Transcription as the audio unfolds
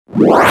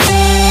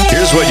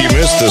Here's what you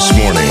missed this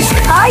morning.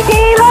 Hi,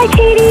 Dave. Hi,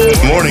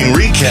 Katie. Morning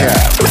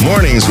recap.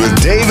 Mornings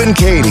with Dave and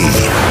Katie.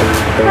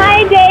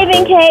 Hi, Dave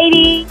and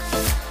Katie.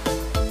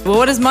 Well,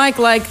 what does Mike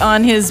like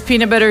on his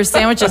peanut butter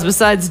sandwiches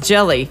besides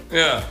jelly?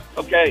 Yeah.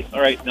 Okay,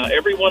 all right. Now,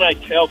 everyone I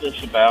tell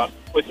this about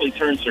quickly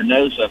turns their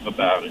nose up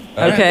about it.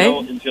 Okay.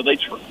 Until they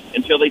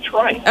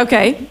try it.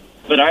 Okay.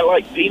 But I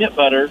like peanut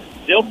butter,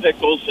 dill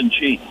pickles, and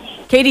cheese.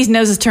 Katie's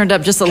nose is turned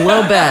up just a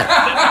little bit.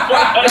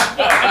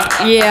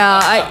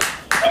 Yeah,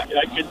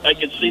 I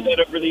could see that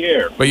over the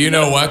air. But you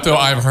know what, though?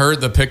 I've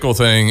heard the pickle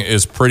thing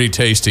is pretty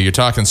tasty. You're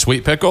talking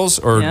sweet pickles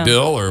or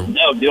dill or?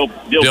 No, dill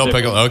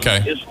pickle.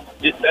 Okay.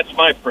 That's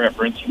my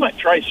preference. You might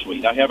try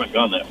sweet. I haven't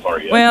gone that far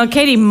yet. Well,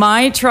 Katie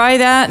might try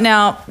that.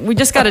 Now, we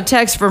just got a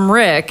text from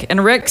Rick,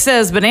 and Rick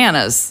says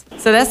bananas.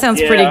 So that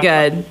sounds pretty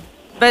good.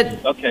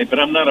 But okay, but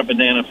I'm not a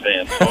banana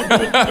fan. So I'll go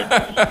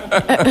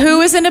with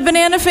who isn't a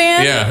banana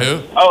fan? Yeah,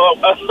 who? Oh,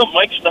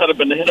 Mike's not a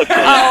banana fan.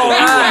 All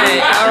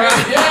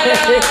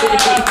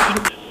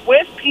right.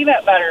 With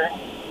peanut butter,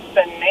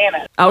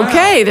 bananas.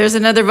 Okay, there's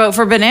another vote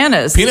for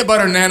bananas. Peanut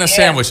butter nana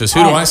sandwiches.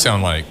 Who do I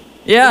sound like?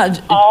 Yeah.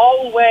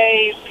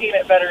 Always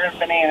peanut butter and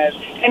bananas.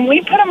 And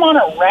we put them on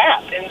a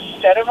wrap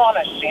instead of on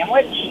a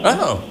sandwich.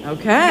 Oh.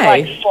 Okay.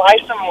 Like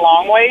slice them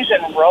long ways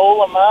and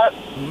roll them up.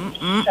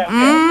 So good.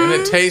 And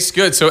it tastes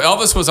good. So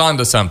Elvis was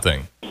onto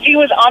something. He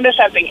was onto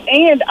something.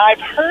 And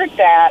I've heard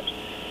that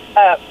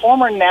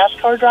former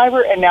NASCAR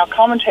driver and now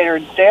commentator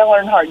Dale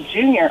Earnhardt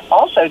Jr.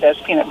 also does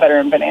peanut butter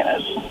and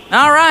bananas.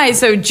 All right,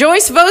 so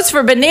Joyce votes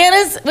for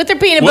bananas with her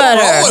peanut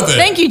butter. roll with it.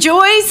 Thank you,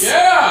 Joyce.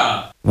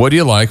 Yeah. What do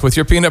you like with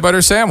your peanut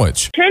butter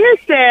sandwich? Trina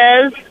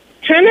says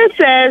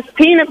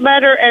peanut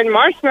butter and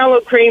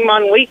marshmallow cream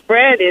on wheat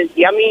bread is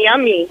yummy,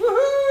 yummy.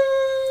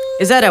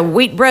 Is that a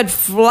wheat bread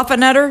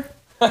fluffernutter?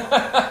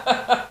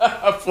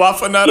 A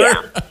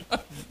fluffernutter? Yeah.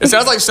 It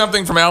sounds like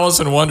something from Alice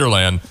in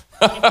Wonderland.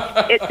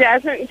 It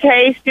doesn't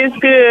taste as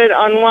good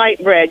on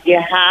white bread.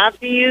 You have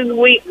to use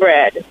wheat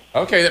bread.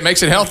 Okay, that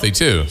makes it healthy,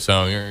 too.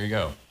 So here you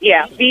go.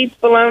 Yeah, beef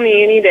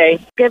bologna any day.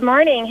 Good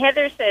morning.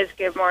 Heather says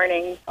good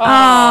morning.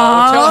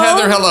 Tell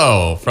Heather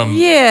hello from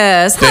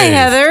Yes. Hi, Dave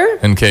Heather.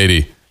 and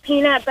Katie.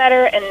 Peanut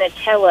butter and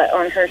Nutella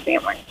on her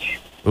sandwich.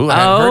 Ooh, I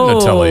haven't heard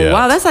Nutella yet.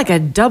 Wow, that's like a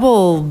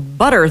double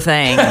butter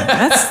thing.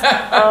 That's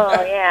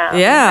Oh, yeah.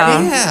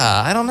 yeah.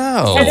 Yeah, I don't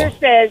know. Heather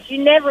says you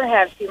never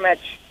have too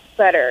much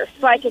butter.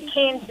 It's like a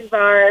candy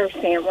bar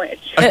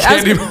sandwich. A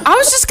candy I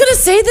was just gonna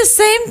say the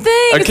same thing.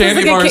 A It sounds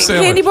candy like bar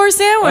sandwich. Candy bar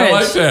sandwich. I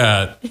like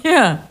that.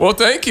 Yeah. Well,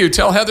 thank you.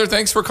 Tell Heather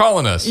thanks for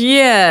calling us.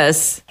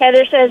 Yes.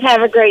 Heather says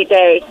have a great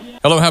day.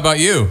 Hello, how about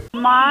you?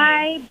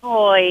 My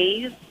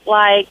boys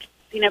like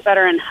peanut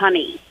butter and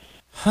honey.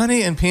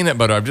 Honey and peanut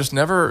butter. I've just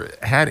never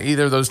had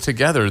either of those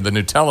together. The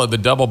Nutella, the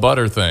double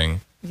butter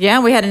thing.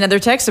 Yeah, we had another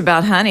text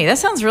about honey. That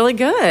sounds really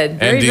good.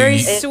 Very, do very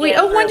you- sweet. It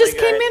Oh, is one just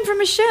really came good. in from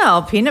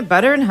Michelle. Peanut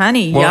butter and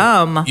honey.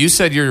 Well, Yum. You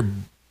said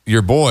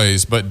your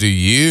boys, but do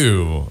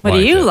you What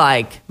do you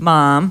like,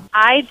 Mom?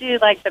 I do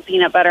like the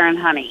peanut butter and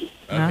honey.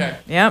 Okay.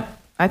 Yep.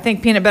 I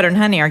think peanut butter and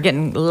honey are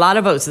getting a lot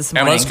of votes this And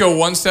morning. let's go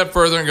one step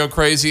further and go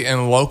crazy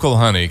and local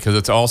honey because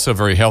it's also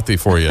very healthy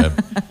for you.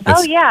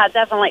 Oh, yeah,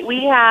 definitely.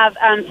 We have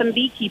some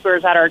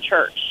beekeepers at our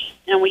church,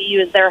 and we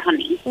use their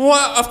honey.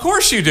 Well, of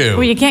course you do.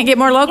 Well, you can't get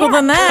more local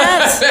than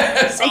that.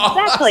 That's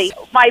Exactly.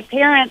 My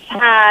parents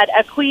had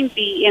a queen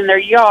bee in their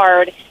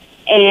yard,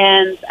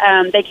 and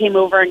they came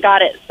over and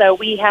got it. So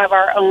we have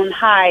our own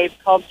hive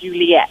called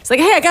Juliet. It's like,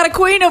 hey, I got a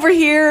queen over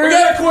here. We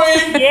got a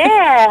queen.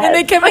 Yeah. And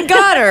they came and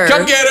got her.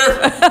 Come get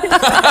her.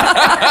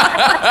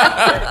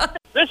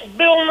 This is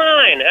Bill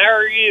Nine. How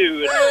are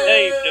you? How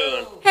you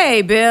doing?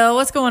 Hey, Bill,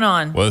 what's going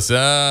on? What's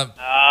up?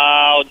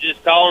 Oh,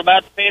 just calling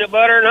about the peanut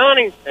butter and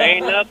honey.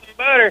 Ain't nothing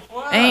better.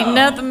 Ain't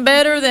nothing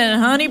better than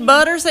honey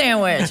butter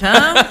sandwich,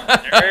 huh?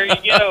 There you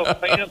go.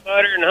 Peanut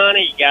butter and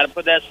honey. You got to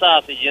put that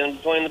sausage in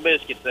between the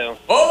biscuits, though.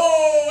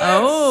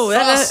 Oh,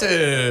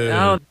 sausage.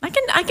 Oh,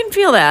 I can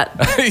feel that.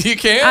 You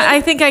can?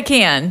 I think I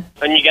can.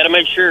 And you got to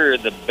make sure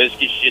the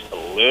biscuit's just a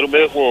little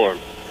bit warm.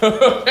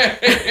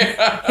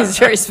 He's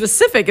very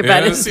specific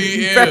about Yes, his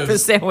he is.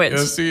 breakfast sandwich.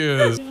 Yes, he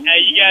is. Hey,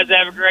 you guys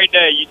have a great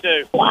day. You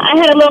too. Well, I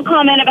had a little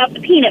comment about the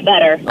peanut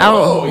butter.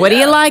 Oh, what do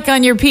you like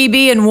on your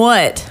PB and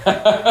what?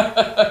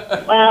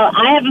 Well,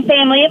 I have a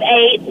family of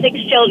 8, 6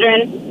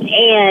 children,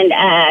 and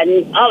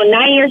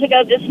 9 years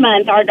ago this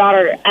month, our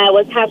daughter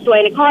was passed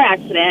away in a car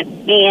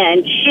accident,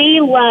 and she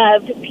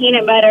loved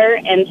peanut butter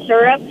and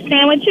syrup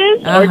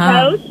sandwiches or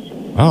toast.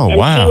 Oh, and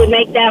wow. she would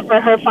make that for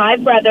her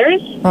 5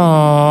 brothers.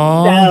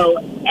 Aww.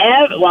 So,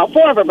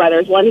 4 of her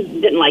brothers. One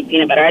didn't like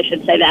peanut butter, I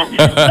should say that.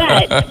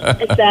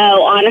 But, so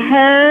on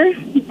her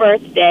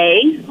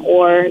birthday,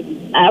 or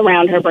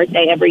around her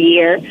birthday every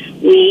year,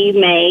 we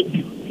make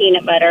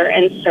peanut butter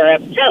and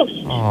syrup toast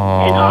in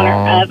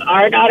honor of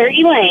our daughter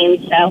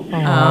Elaine. So,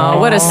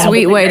 what a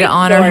sweet way to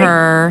honor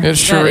her. It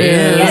sure That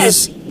is.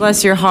 Yes.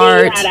 Bless your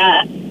heart. She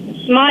had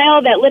a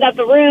smile that lit up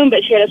the room,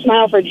 but she had a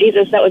smile for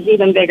Jesus that was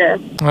even bigger.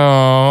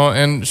 Oh,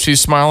 and she's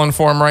smiling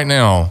for him right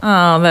now.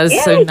 Oh, that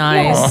is so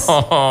nice.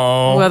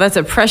 Oh. Well, that's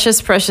a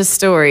precious, precious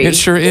story. It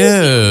sure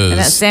is. And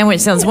that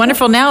sandwich sounds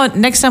wonderful. Now,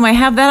 next time I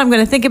have that, I'm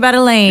going to think about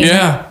Elaine.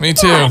 Yeah, me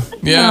too.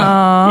 Yeah.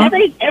 Aw.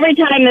 Every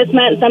time this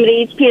month somebody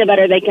eats peanut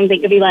butter, they can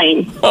think of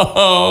Elaine.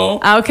 Oh,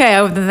 Okay,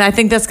 I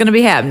think that's going to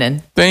be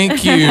happening.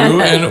 thank you.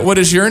 And what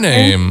is your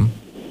name?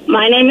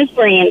 My name is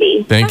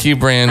Brandy. Thank you,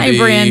 Brandy. Hi,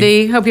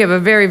 Brandy. Hope you have a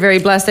very, very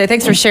blessed day.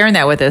 Thanks for sharing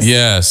that with us.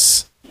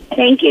 Yes.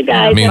 Thank you,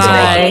 guys. Means a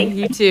lot. Bye.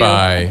 You too.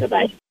 Bye.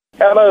 Bye-bye.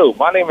 Hello,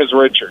 my name is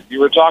Richard. You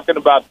were talking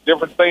about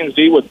different things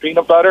to eat with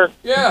peanut butter.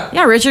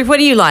 Yeah, Richard, what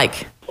do you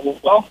like?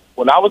 Well,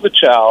 when I was a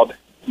child,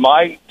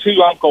 my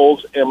 2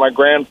 uncles and my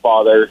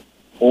grandfather,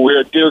 when we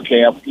were at deer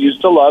camp,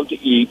 used to love to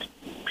eat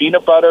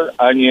peanut butter,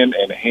 onion,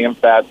 and ham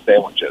fat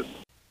sandwiches.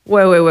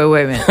 Wait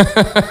a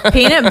minute.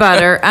 Peanut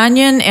butter,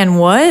 onion, and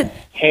what?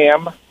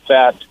 Ham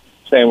fat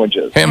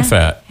sandwiches. Ham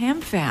fat. Ham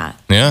fat.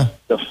 Yeah.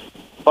 The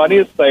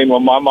funniest thing,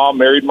 when my mom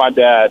married my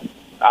dad,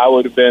 I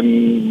would have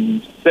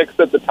been 6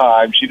 at the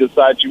time. She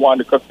decided she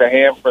wanted to cook the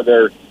ham for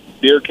their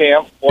deer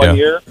camp one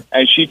year,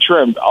 and she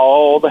trimmed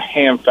all the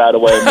ham fat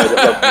away and made it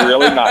look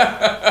really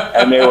nice.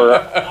 And they were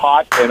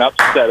hot and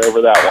upset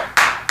over that one.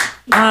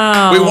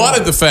 Oh. We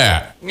wanted the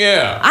fat.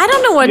 Yeah. I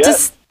don't know what to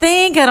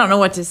think. I don't know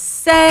what to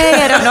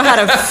say. I don't know how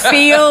to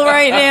feel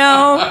right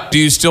now. Do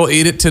you still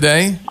eat it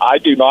today? I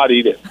do not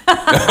eat it.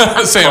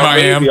 Same I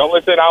am. The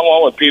only thing I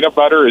want with peanut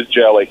butter is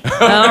jelly.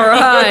 All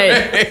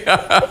right.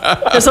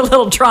 There's a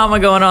little trauma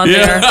going on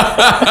there. Hey,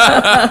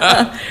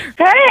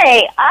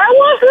 I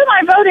want who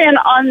I vote in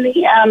on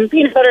the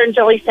peanut butter and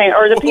jelly sandwich,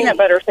 or the peanut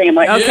butter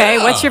sandwich. Okay,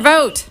 what's your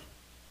vote?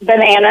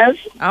 Bananas.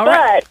 All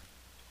right. But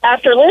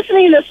after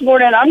listening this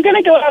morning, I'm going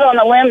to go out on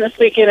a limb this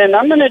weekend, and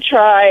I'm going to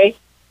try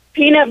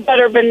peanut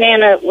butter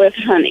banana with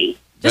honey.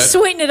 Just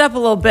sweeten it up a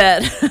little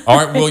bit. All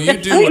right, well, you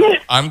do what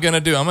I'm going to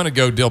do. I'm going to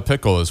go dill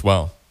pickle as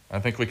well. I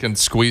think we can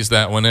squeeze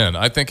that one in.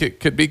 I think it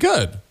could be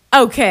good.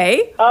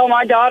 Okay. Oh,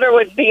 my daughter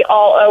would be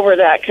all over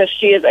that because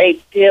she is a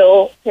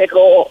dill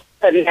pickle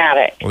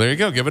fanatic. Well, there you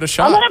go. Give it a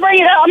shot. I'm going to bring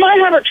it out. I'm going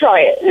to have her try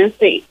it and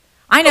see.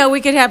 I know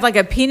we could have like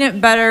a peanut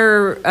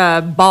butter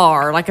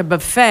bar, like a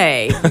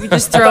buffet. You could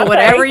just throw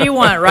whatever you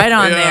want right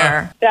on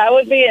there. That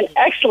would be an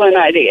excellent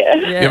idea.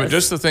 Yeah, but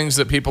just the things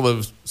that people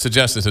have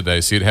suggested today.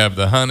 So you'd have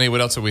the honey.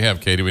 What else do we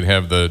have, Katie? We'd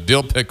have the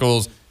dill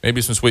pickles,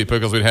 maybe some sweet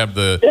pickles. We'd have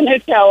the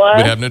Nutella.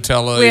 We'd have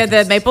Nutella. We had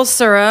the maple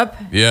syrup.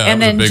 Yeah,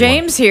 and that was then a big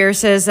James here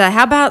says,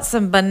 how about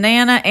some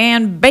banana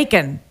and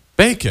bacon?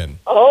 Bacon.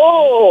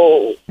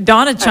 Oh.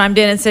 Donna chimed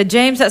in and said,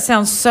 James, that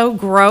sounds so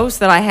gross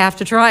that I have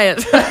to try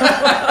it.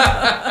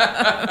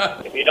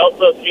 If you don't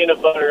put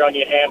peanut butter on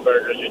your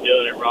hamburgers, you're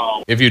doing it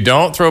wrong. If you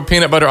don't throw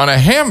peanut butter on a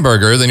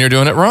hamburger, then you're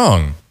doing it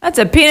wrong. That's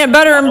a peanut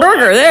butter and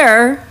burger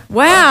there.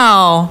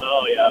 Wow.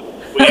 Oh, yeah.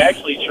 We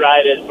actually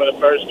tried it for the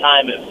first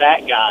time at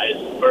Fat Guys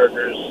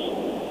Burgers.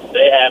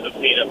 They have a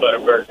peanut butter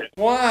burger.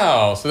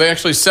 Wow. So they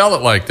actually sell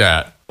it like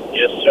that.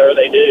 Yes, sir,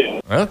 they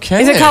do.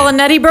 Okay. Is it called a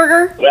nutty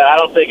burger? Well, I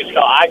don't think it's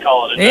called, I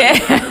call it a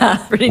Yeah,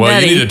 pretty Well,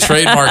 nutty. you need to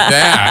trademark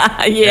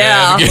that.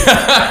 Yeah.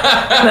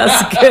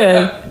 That's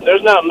good.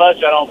 There's not much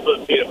I don't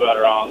put peanut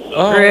butter on. So.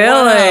 Oh, Really?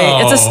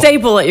 wow. It's a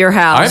staple at your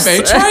house. I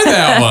may try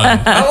that one.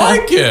 I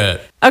like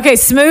it. Okay,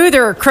 smooth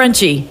or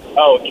crunchy?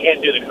 Oh,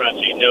 can't do the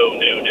crunchy. No.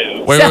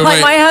 Sound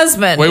like my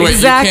husband. Wait,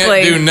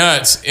 exactly. you can't do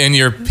nuts in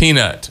your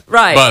peanut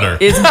butter.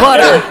 It's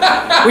butter.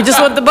 We just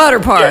want the butter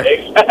part.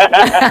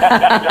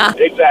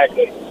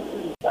 Exactly.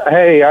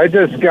 Hey, I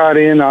just got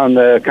in on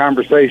the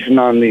conversation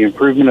on the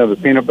improvement of the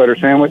peanut butter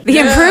sandwich. The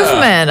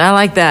improvement. I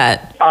like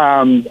that.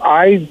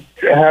 I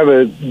have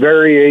a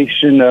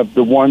variation of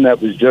the one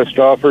that was just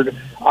offered.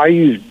 I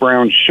use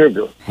brown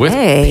sugar. With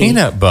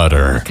peanut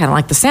butter. Kind of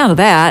like the sound of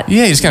that.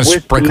 Yeah, you just kind of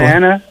with sprinkle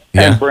banana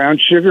and brown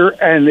sugar.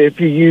 And if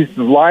you use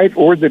the light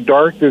or the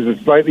dark, there's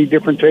a slightly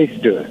different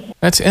taste to it.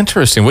 That's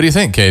interesting. What do you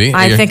think, Katie?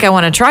 I think I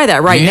want to try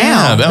that right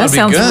now. That would be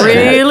sounds good.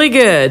 really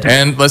good.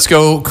 And let's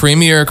go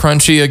creamy or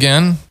crunchy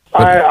again.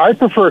 I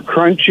prefer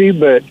crunchy,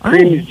 but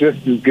creamy's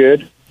just as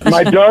good.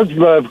 My dogs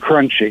love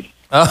crunchy.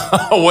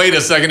 Oh, wait a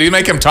second. Do you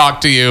make him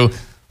talk to you?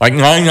 Like,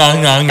 ngang,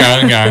 ngang,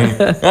 ngang,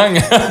 ngang,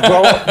 ngang.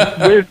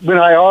 Well, when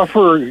I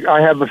offer,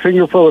 I have a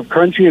fingerful of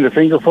crunchy and a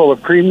fingerful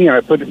of creamy, and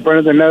I put it in front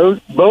of their nose.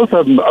 Both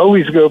of them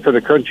always go for the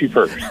crunchy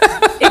first.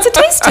 It's a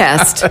taste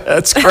test.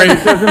 That's great.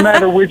 It doesn't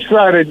matter which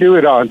side I do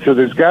it on, so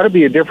there's got to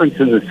be a difference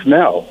in the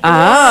smell.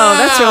 Oh,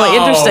 that's really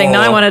interesting.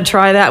 Now I want to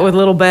try that with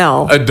Little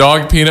Belle. A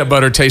dog peanut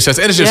butter taste test.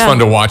 And it's just fun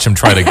to watch them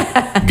try to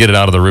get it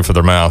out of the roof of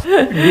their mouth.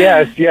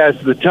 Yes,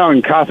 the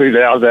tongue coffee.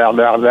 That's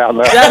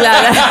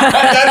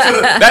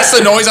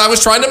the noise I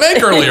was trying to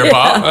make earlier,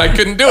 Bob. I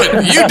couldn't do it.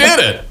 You did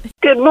it.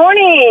 Good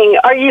morning.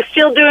 Are you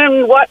still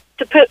doing what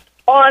to put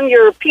on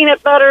your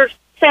peanut butter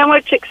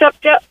sandwich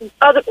except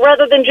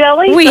rather than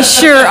jelly? We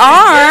sure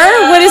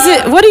are. What is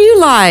it? What do you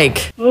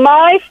like?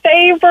 My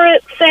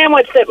favorite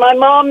sandwich that my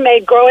mom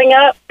made growing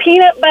up,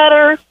 peanut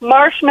butter,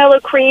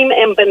 marshmallow cream,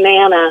 and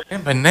banana.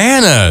 And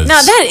bananas. Now,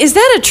 is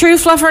that a true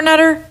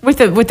fluffernutter with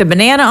the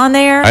banana on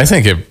there? I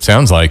think it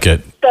sounds like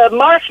it. the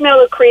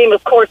marshmallow cream,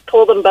 of course,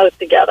 pull them both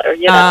together.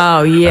 You know?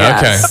 Oh,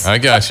 yes. Okay, I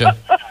gotcha.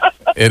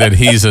 It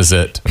adheses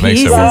it.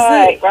 Makes it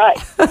work. Right.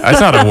 That's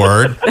not a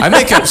word. I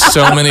make up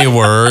so many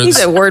words.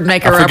 He's a word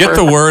maker. I forget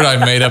the word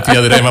I made up the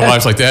other day. My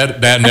wife's like,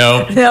 Dad,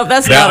 no. No,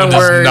 that's that not a does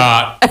word.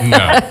 No.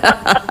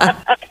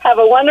 Have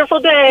a wonderful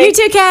day. You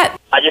too, Kat.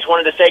 I just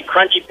wanted to say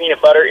crunchy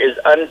peanut butter is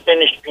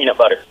unfinished peanut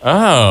butter.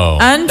 Oh.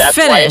 That's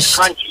why it's Unfinished.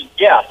 crunchy.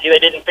 Yeah, see, they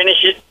didn't finish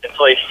it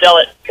until they sell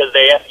it because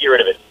they have to get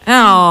rid of it.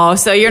 Oh,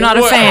 so you're not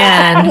a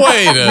fan.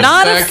 Wait a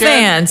Not second. a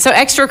fan. So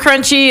extra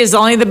crunchy is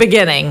only the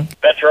beginning.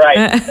 That's right.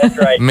 That's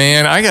right.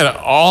 Man, I got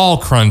it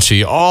all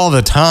crunchy all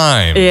the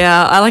time.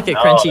 Yeah, I like it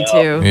crunchy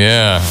too.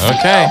 Yeah,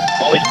 okay.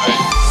 Always